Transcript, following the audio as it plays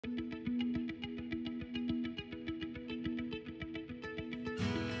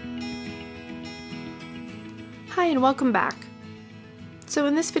Hi and welcome back. So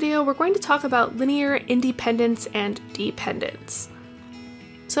in this video we're going to talk about linear independence and dependence.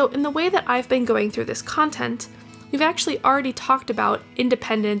 So in the way that I've been going through this content, we've actually already talked about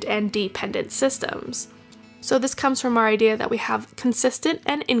independent and dependent systems. So this comes from our idea that we have consistent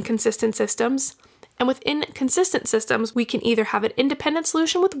and inconsistent systems, and within consistent systems we can either have an independent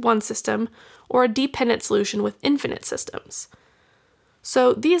solution with one system or a dependent solution with infinite systems.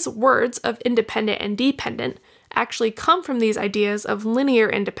 So these words of independent and dependent actually come from these ideas of linear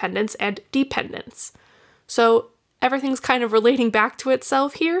independence and dependence. So everything's kind of relating back to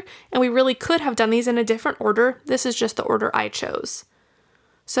itself here, and we really could have done these in a different order. This is just the order I chose.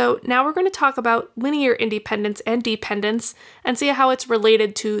 So now we're going to talk about linear independence and dependence and see how it's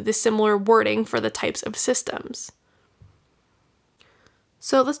related to the similar wording for the types of systems.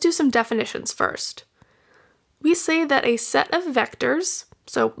 So let's do some definitions first. We say that a set of vectors,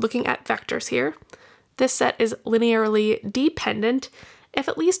 so looking at vectors here, this set is linearly dependent if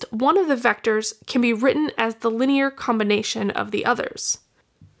at least one of the vectors can be written as the linear combination of the others.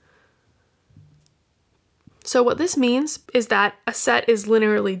 So what this means is that a set is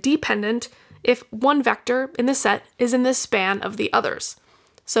linearly dependent if one vector in the set is in the span of the others.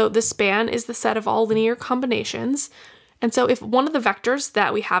 So the span is the set of all linear combinations, and so if one of the vectors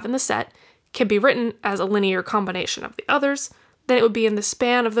that we have in the set can be written as a linear combination of the others, then it would be in the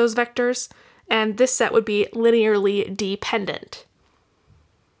span of those vectors, and this set would be linearly dependent.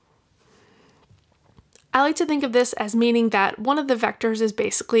 I like to think of this as meaning that one of the vectors is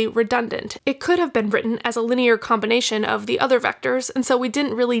basically redundant. It could have been written as a linear combination of the other vectors, and so we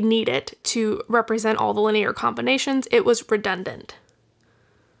didn't really need it to represent all the linear combinations. It was redundant.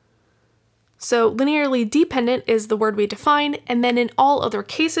 So linearly dependent is the word we define, and then in all other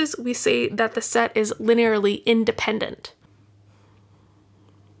cases we say that the set is linearly independent.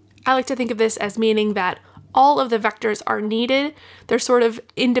 I like to think of this as meaning that all of the vectors are needed. They're sort of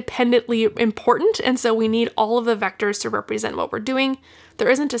independently important, and so we need all of the vectors to represent what we're doing.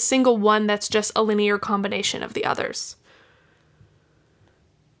 There isn't a single one that's just a linear combination of the others.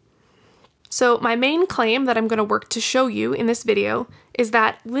 So my main claim that I'm going to work to show you in this video is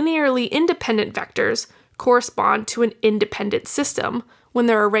that linearly independent vectors correspond to an independent system when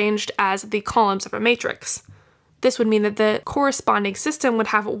they're arranged as the columns of a matrix. This would mean that the corresponding system would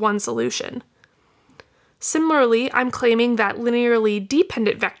have one solution. Similarly, I'm claiming that linearly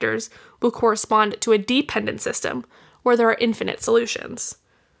dependent vectors will correspond to a dependent system where there are infinite solutions.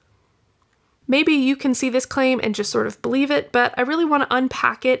 Maybe you can see this claim and just sort of believe it, but I really want to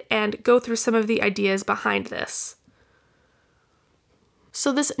unpack it and go through some of the ideas behind this.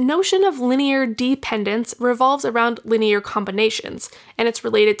 So this notion of linear dependence revolves around linear combinations, and it's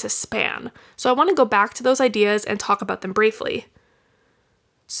related to span. So I want to go back to those ideas and talk about them briefly.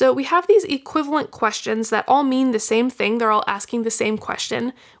 So we have these equivalent questions that all mean the same thing. They're all asking the same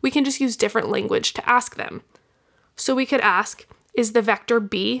question. We can just use different language to ask them. So we could ask, is the vector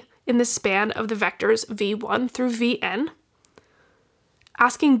b in the span of the vectors v1 through vn?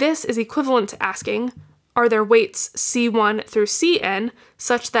 Asking this is equivalent to asking, are there weights c1 through cn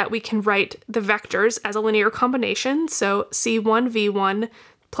such that we can write the vectors as a linear combination, so c1 v1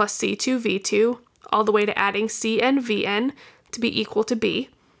 plus c2 v2, all the way to adding cn vn to be equal to b.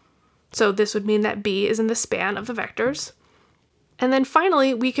 So this would mean that b is in the span of the vectors. And then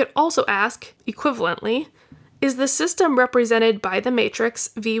finally, we could also ask, equivalently, is the system represented by the matrix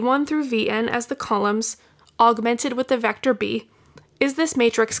v1 through vn as the columns, augmented with the vector b, is this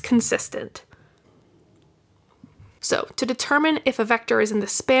matrix consistent? So to determine if a vector is in the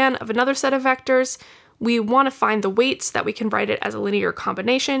span of another set of vectors, we want to find the weights that we can write it as a linear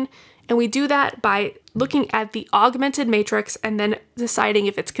combination, and we do that by looking at the augmented matrix and then deciding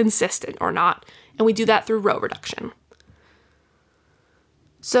if it's consistent or not, and we do that through row reduction.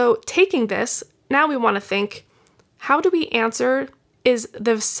 So taking this, now we want to think, how do we answer, is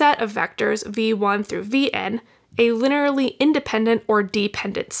the set of vectors v1 through vn a linearly independent or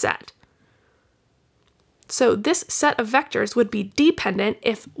dependent set? So this set of vectors would be dependent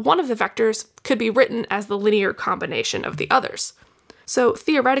if one of the vectors could be written as the linear combination of the others. So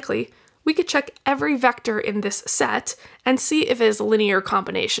theoretically, we could check every vector in this set and see if it is a linear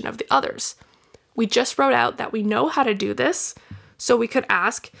combination of the others. We just wrote out that we know how to do this, so we could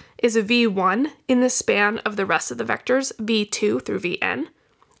ask, is v1 in the span of the rest of the vectors v2 through vn?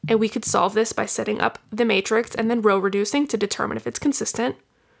 And we could solve this by setting up the matrix and then row reducing to determine if it's consistent.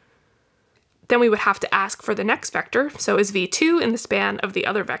 Then we would have to ask for the next vector, so is v2 in the span of the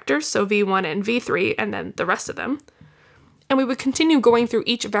other vectors, so v1 and v3, and then the rest of them. And we would continue going through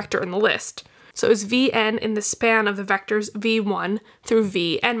each vector in the list. So is vn in the span of the vectors v1 through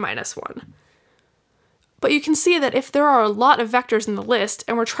vn minus 1? But you can see that if there are a lot of vectors in the list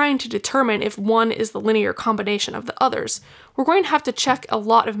and we're trying to determine if one is the linear combination of the others, we're going to have to check a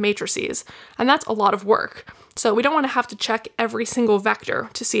lot of matrices, and that's a lot of work. So we don't want to have to check every single vector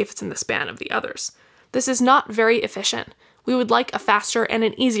to see if it's in the span of the others. This is not very efficient. We would like a faster and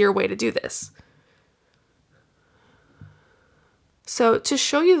an easier way to do this. So to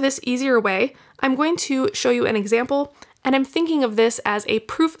show you this easier way, I'm going to show you an example, and I'm thinking of this as a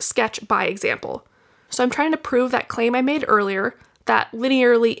proof sketch by example. So I'm trying to prove that claim I made earlier, that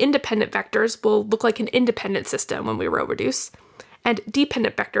linearly independent vectors will look like an independent system when we row reduce, and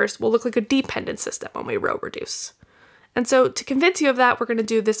dependent vectors will look like a dependent system when we row reduce. And so to convince you of that, we're going to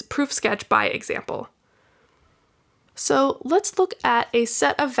do this proof sketch by example. So let's look at a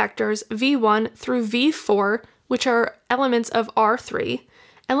set of vectors v1 through v4, which are elements of R3,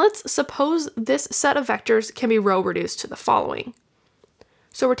 and let's suppose this set of vectors can be row reduced to the following.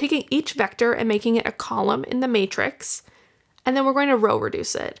 So we're taking each vector and making it a column in the matrix, and then we're going to row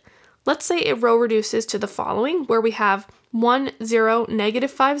reduce it. Let's say it row reduces to the following, where we have 1, 0,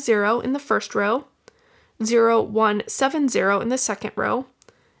 negative 5, 0 in the first row, 0, 1, 7, 0 in the second row,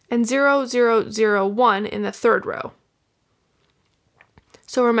 and 0, 0, 0, 1 in the third row.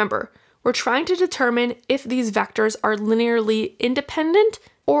 So remember, we're trying to determine if these vectors are linearly independent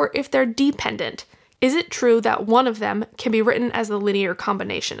or if they're dependent. Is it true that one of them can be written as the linear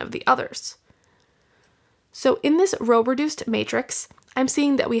combination of the others? So in this row-reduced matrix, I'm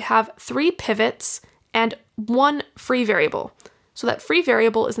seeing that we have 3 pivots and 1 free variable. So that free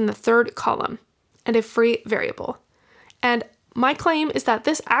variable is in the third column, and a free variable. And my claim is that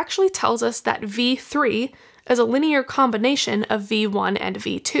this actually tells us that V3 is a linear combination of V1 and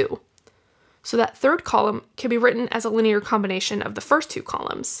V2. So that third column can be written as a linear combination of the first 2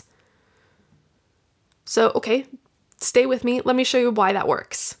 columns. So, okay, stay with me. Let me show you why that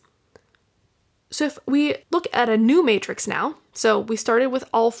works. So if we look at a new matrix now, so we started with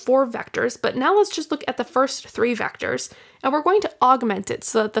all 4 vectors, but now let's just look at the first 3 vectors, and we're going to augment it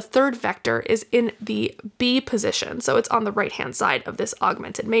so that the third vector is in the B position, so it's on the right-hand side of this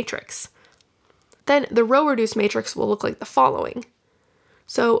augmented matrix. Then the row-reduced matrix will look like the following.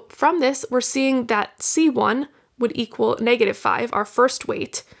 So from this, we're seeing that C1 would equal negative 5, our first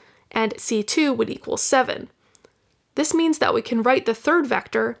weight, and C2 would equal 7. This means that we can write the third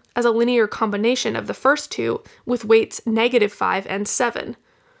vector as a linear combination of the first 2 with weights negative 5 and 7.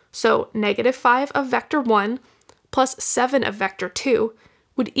 So negative 5 of vector 1 plus 7 of vector 2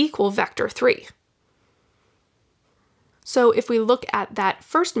 would equal vector 3. So if we look at that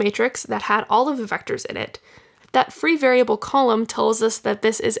first matrix that had all of the vectors in it, that free variable column tells us that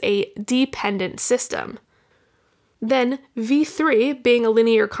this is a dependent system. Then V3, being a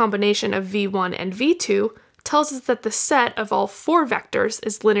linear combination of V1 and V2, tells us that the set of all 4 vectors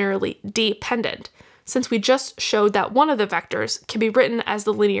is linearly dependent, since we just showed that one of the vectors can be written as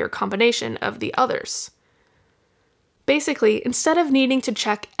the linear combination of the others. Basically, instead of needing to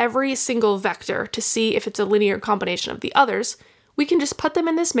check every single vector to see if it's a linear combination of the others, we can just put them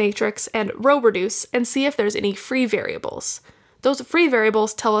in this matrix and row reduce and see if there's any free variables. Those free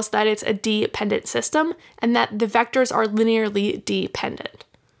variables tell us that it's a dependent system and that the vectors are linearly dependent.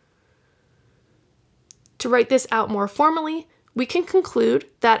 To write this out more formally, we can conclude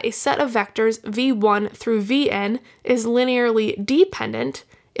that a set of vectors v1 through vn is linearly dependent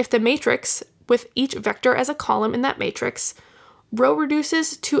if the matrix, with each vector as a column in that matrix, row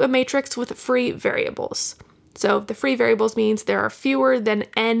reduces to a matrix with free variables. So the free variables means there are fewer than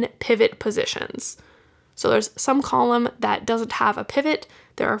n pivot positions. So there's some column that doesn't have a pivot,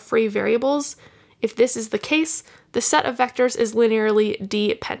 there are free variables. If this is the case, the set of vectors is linearly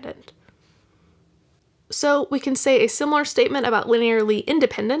dependent. So we can say a similar statement about linearly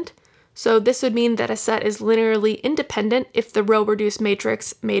independent. So this would mean that a set is linearly independent if the row-reduced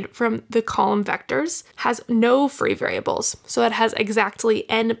matrix made from the column vectors has no free variables. So it has exactly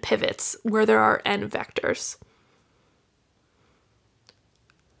n pivots where there are n vectors.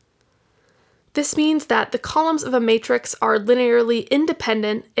 This means that the columns of a matrix are linearly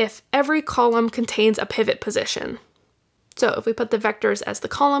independent if every column contains a pivot position. So if we put the vectors as the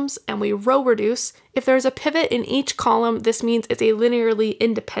columns and we row reduce, if there's a pivot in each column, this means it's a linearly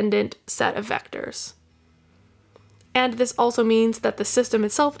independent set of vectors. And this also means that the system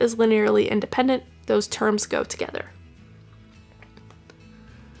itself is linearly independent. Those terms go together.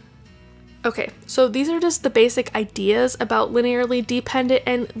 Okay, so these are just the basic ideas about linearly dependent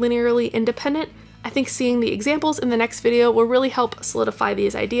and linearly independent. I think seeing the examples in the next video will really help solidify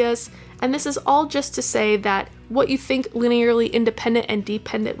these ideas. And this is all just to say that what you think linearly independent and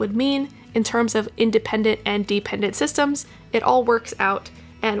dependent would mean in terms of independent and dependent systems, it all works out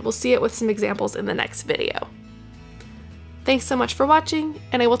and we'll see it with some examples in the next video. Thanks so much for watching,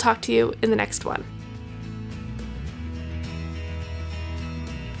 and I will talk to you in the next one.